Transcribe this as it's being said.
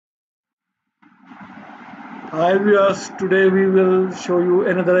Hi viewers, today we will show you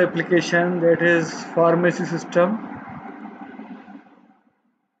another application, that is pharmacy system.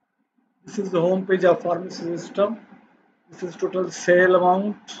 This is the home page of pharmacy system. This is total sale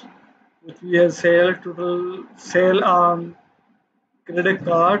amount which we have total sale on credit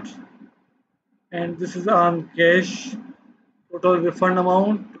card, and this is on cash, total refund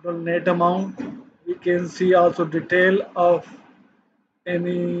amount, total net amount. We can see also detail of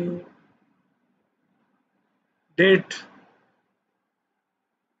any date.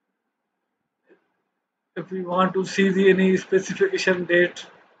 If we want to see any specification date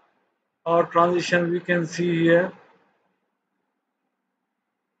or transition, we can see here,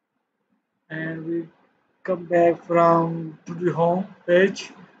 and we come back from to the home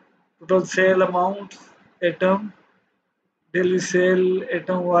page. Total sale amount, item, daily sale,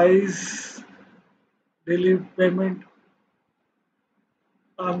 item wise, daily payment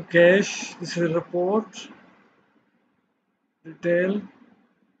on cash. This is report, detail,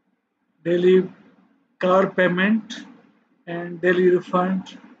 daily car payment, and daily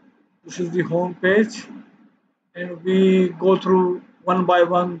refund. This is the home page, and we go through one by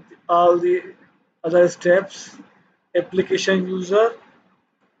one all the other steps. Application user,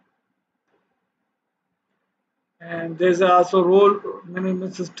 and there's also role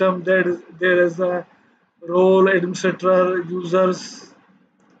management system. There is a role administrator users,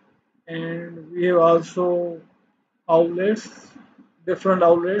 and we have also outlets, different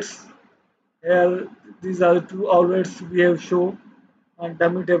outlets. Here these are the two outlets we have shown on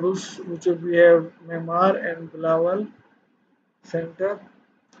dummy tables, which we have Myanmar and Bilawal Center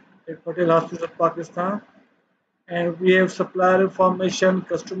at Patel Hospital, Pakistan. And we have supplier information,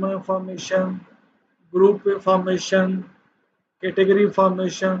 customer information, group information, category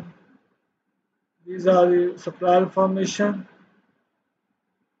information. These are the supplier information.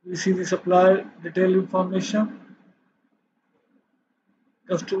 We see the supplier detail information,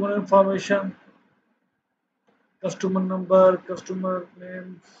 customer information, customer number, customer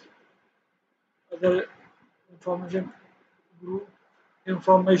names, other information, group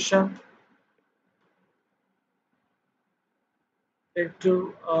information,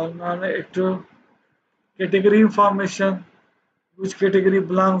 active or non-active, category information, which category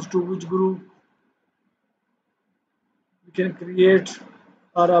belongs to which group. We can create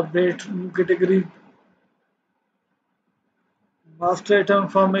or update new category. Master item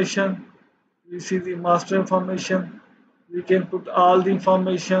information. We see the master information. We can put all the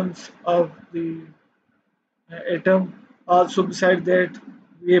informations of the item. Also, beside that,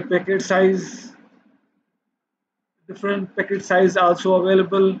 we have packet size. Different packet size also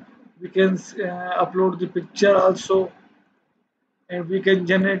available. We can upload the picture also, and we can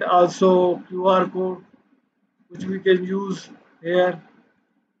generate also QR code, which we can use here.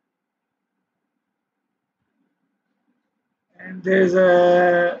 And there is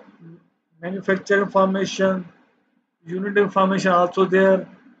a manufacturer information, unit information also there.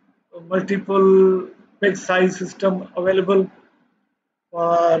 Multiple pack size system available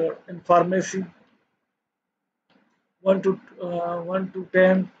for in pharmacy. 1 to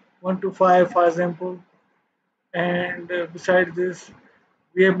 10, 1 to 5, for example. And beside this,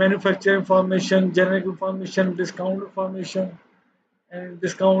 we have manufacturer information, generic information, discount information. And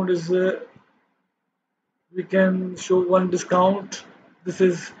discount is we can show one discount.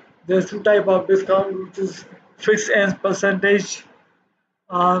 There's two type of discount, which is fixed as percentage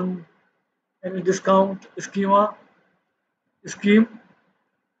on any discount scheme,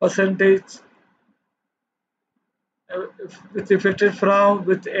 percentage with effective from,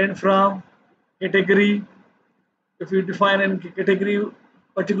 with end from, category. If you define any category,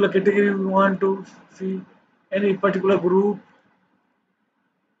 particular category, we want to see any particular group,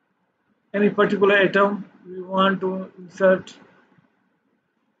 any particular item we want to insert.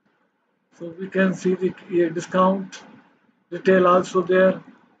 So we can see the discount detail also there.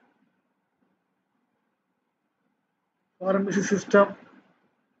 Pharmacy system.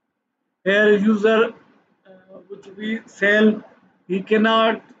 Here user which we sell, he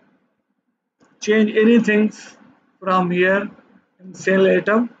cannot change anything from here in sell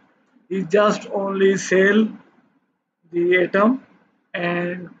item. He just only sell the item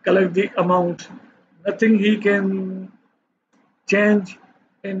and collect the amount. Nothing he can change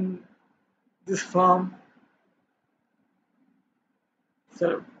in this form.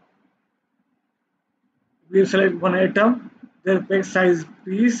 So we select one item, their pack size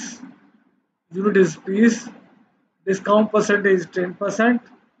piece, unit is piece, discount percentage is 10%,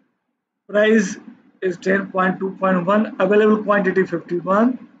 price is 10.2.1, available quantity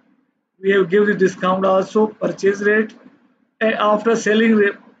 51. We have give the discount also, purchase rate, and after selling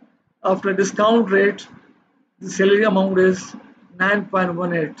rate, after discount rate, the salary amount is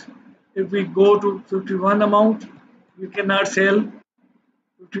 9.18. If we go to 51 amount, we cannot sell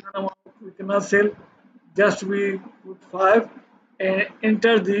 51 amount, we cannot sell, just we put 5 and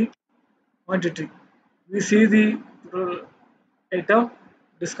enter the quantity. We see the total item,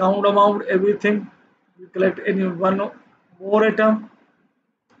 discount amount, everything. We collect any one more item.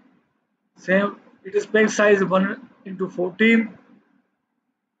 Same, it is pack size 1 into 14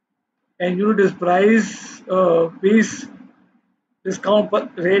 and unit is price piece. Discount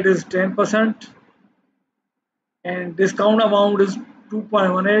rate is 10% and discount amount is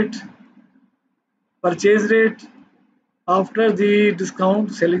 2.18. Purchase rate after the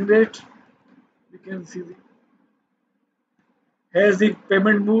discount selling rate. We can see the has the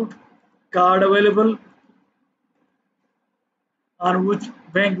payment mode, card available, on which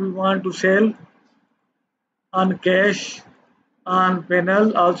bank we want to sell, on cash, on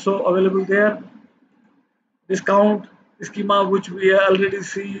panel also available there. Discount schema, which we already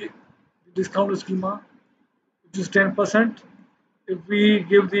see, the discount schema, which is 10%. If we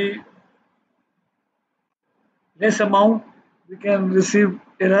give the less amount, we can receive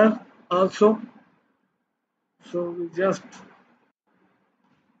error also. So we just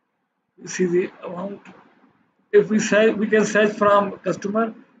see the amount. If we search, we can search from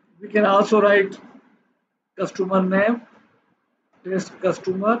customer. We can also write customer name, test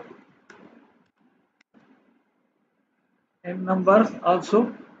customer, and number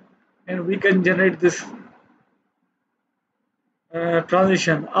also, and we can generate this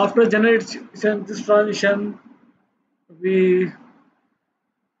transition. After generation this transition, we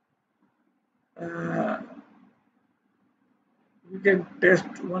uh, we can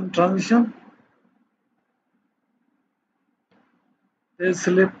test one transition. The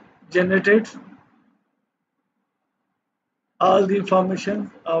slip generated, all the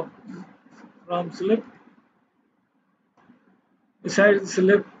information of from slip. Besides the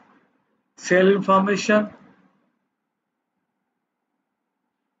slip, sale information.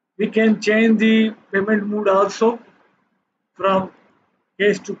 We can change the payment mode also from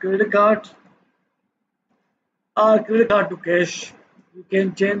cash to credit card or credit card to cash. We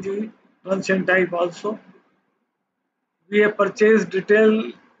can change the transaction type also. We have purchased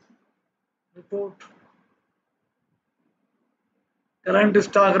detail report, current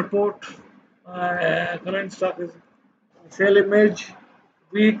stock report, current stock is sale image.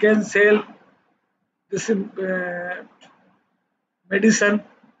 We can sell this medicine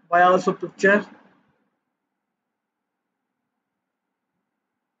by also picture.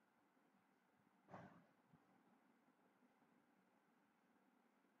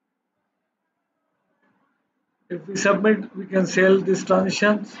 If we submit, we can sell these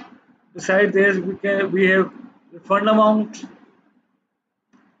transactions. Besides this, we have refund amount.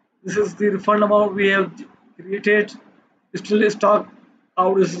 This is the refund amount we have created. Still stock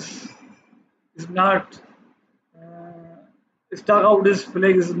out is not stock out is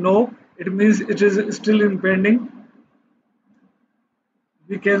flag is no. It means it is still in pending.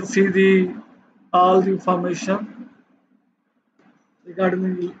 We can see the all the information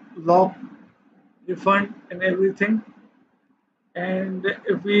regarding the log, refund, and everything. And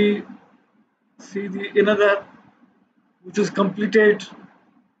if we see the another which is completed,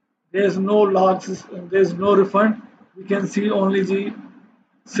 there is no logs, there is no refund. We can see only the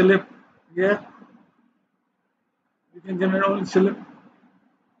slip here. We can generate only slip,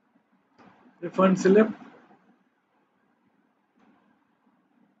 refund slip.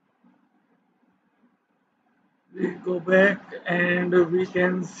 We go back and we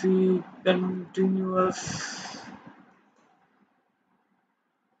can see continuous.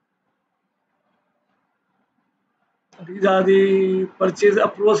 These are the purchase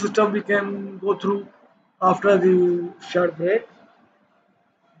approval system we can go through after the short break.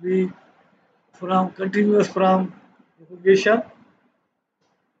 We from continuous from recognition.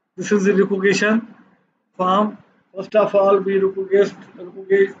 This is the recognition form. First of all, we recognition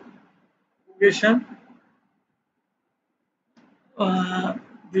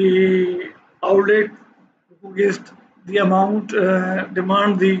the outlet recognition the amount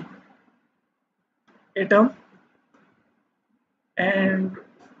demand the item, and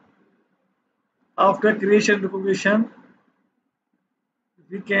after creation recognition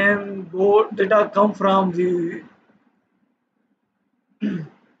we can go data come from the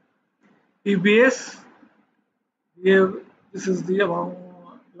EBS. We have this is the amount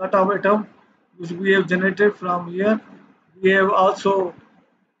lot of item which we have generated from here. We have also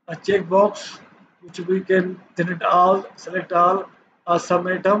a checkbox which we can generate all, select all, or some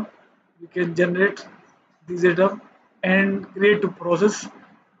item. We can generate these item and create a process.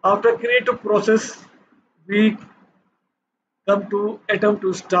 After create a process, We come to item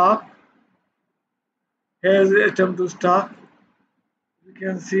to stock. Here is the item to stock. We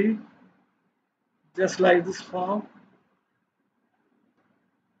can see just like this form,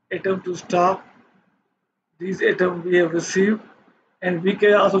 item to stock. These items we have received, and we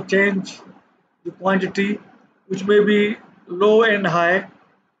can also change the quantity, which may be low and high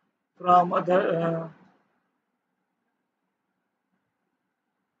from other.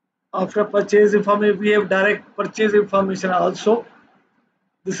 After purchase information, we have direct purchase information also.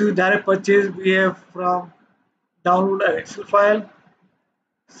 This is direct purchase we have from download an Excel file.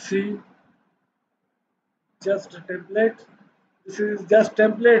 See, just a template. This is just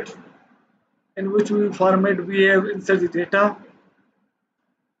template in which we format we have insert the data.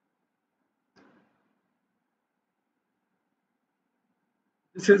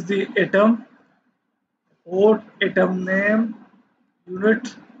 This is the item, code, item name,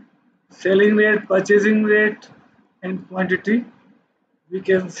 unit, selling rate, purchasing rate, and quantity. We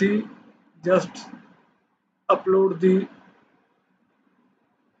can see, just upload the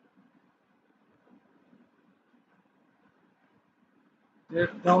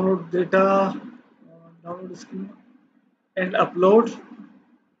download data, download schema, and upload.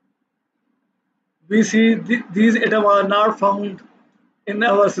 We see these items are not found in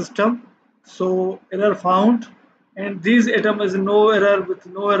our system, so error found, and these item is no error. With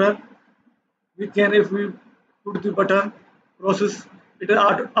no error, we can, if we put the button process, it is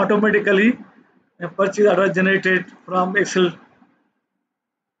automatically a purchase order generated from Excel.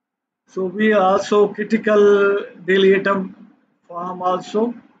 So we also critical daily item form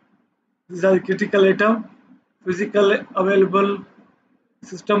also. These are critical item, physical available,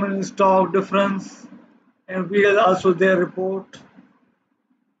 system in stock difference, and we have also their report,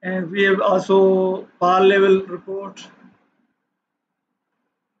 and we have also par level report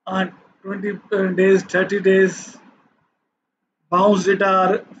on 20 days, 30 days, bounce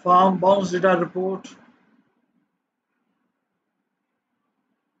data farm, bounce data report.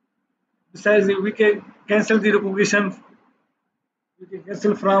 Besides, we can cancel the requisition. We can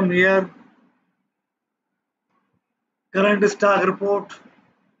cancel from here. Current stock report.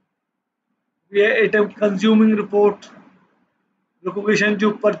 We have item consuming report. Requisition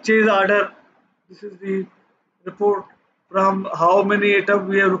to purchase order. This is the report from how many items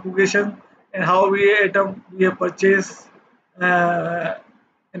we have requisition and how we item we have purchased uh,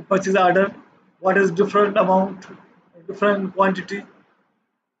 in purchase order. What is different amount, different quantity.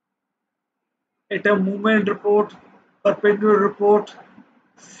 Item movement report, perpetual report,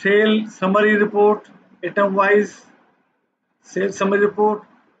 sale summary report, item wise sale summary report,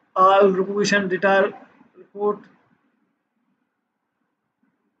 all requisition data report.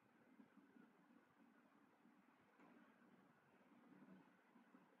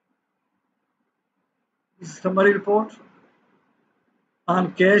 This is summary report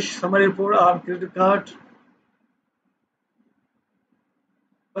on cash, summary report on credit card,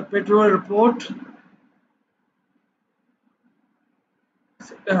 perpetual report,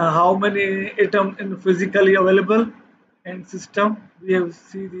 how many item in physically available and system. We have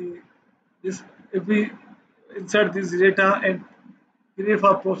see the this, if we insert this data and create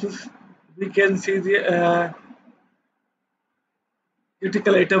for process, we can see the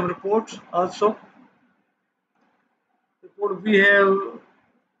critical item report also. Report we have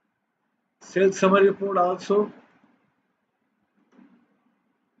sales summary report also.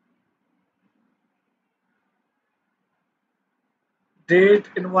 Date,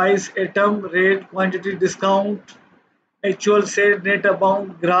 invoice, item, rate, quantity, discount, actual sale, net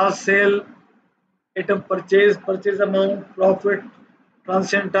amount, gross sale, item purchase, purchase amount, profit,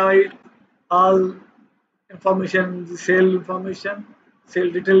 transaction type, all information, the sale information, sale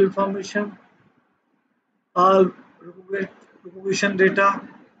detail information, all requisition data.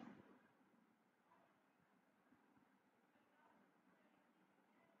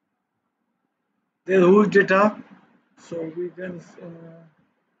 There's huge data, so we can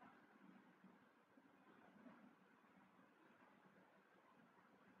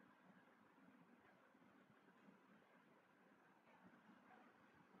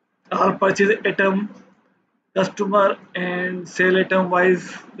all purchase item, customer and sale item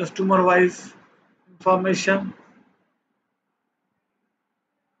wise, customer wise information,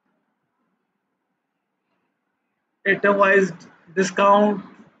 item wise discount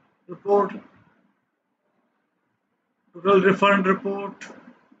report, total refund report.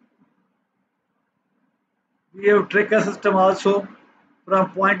 We have tracker system also,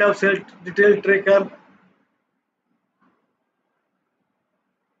 from point of sale detail tracker.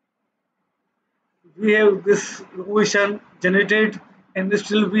 We have this requisition generated, and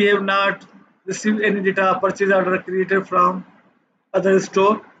still we have not receive any data purchase order created from other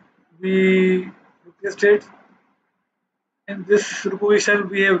store. We requested in this requisition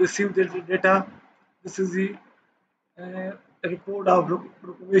we have received the data. This is the uh, report of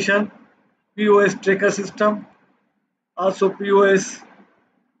requisition. POS tracker system. Also POS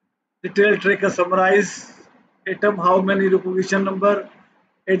detailed tracker summarize item how many requisition number.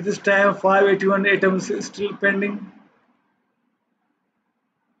 At this time 581 items still pending.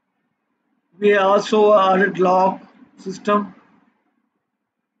 We also audit log system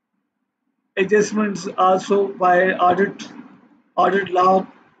adjustments also by audit log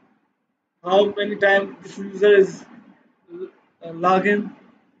how many times this user is login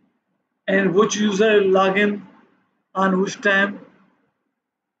and which user login on which time.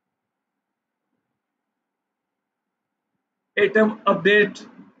 Item update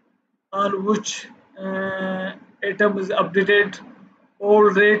on which item is updated,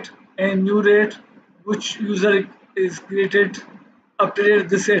 old rate and new rate, which user is created updated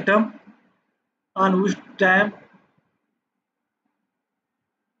this item on which time.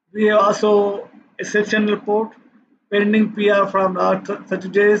 We have also exception report, pending PR from last 30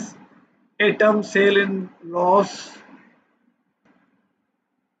 days, item sale in loss,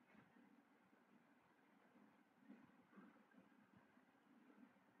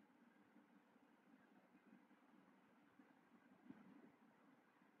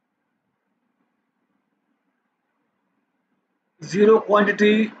 0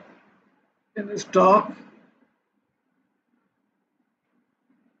 quantity in stock.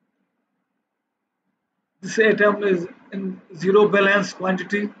 This item is in zero balance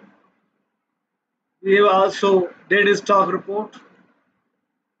quantity. We have also dead stock report.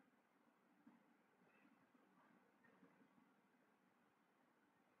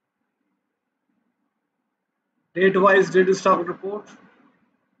 Date wise dead stock report.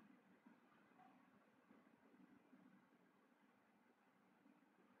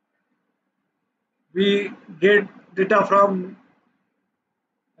 We get data from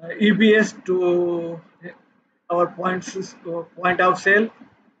EBS to our point of sale.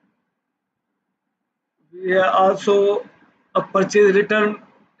 We have also a purchase return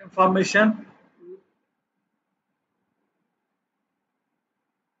information.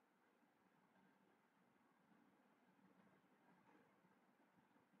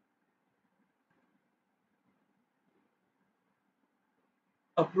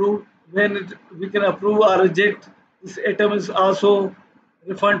 Approve when we can approve or reject. This item is also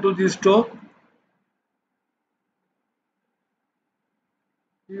refund to the store.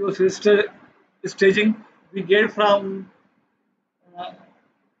 PO staging we get from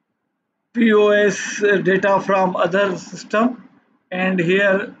POS data from other system, and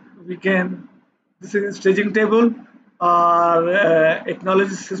here we can this is staging table or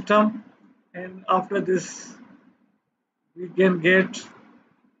acknowledge system, and after this we can get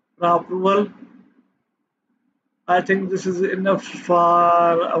approval. I think this is enough for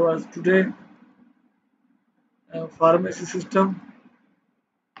our today pharmacy system.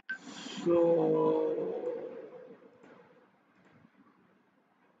 So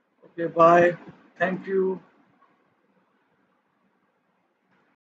okay, bye. Thank you.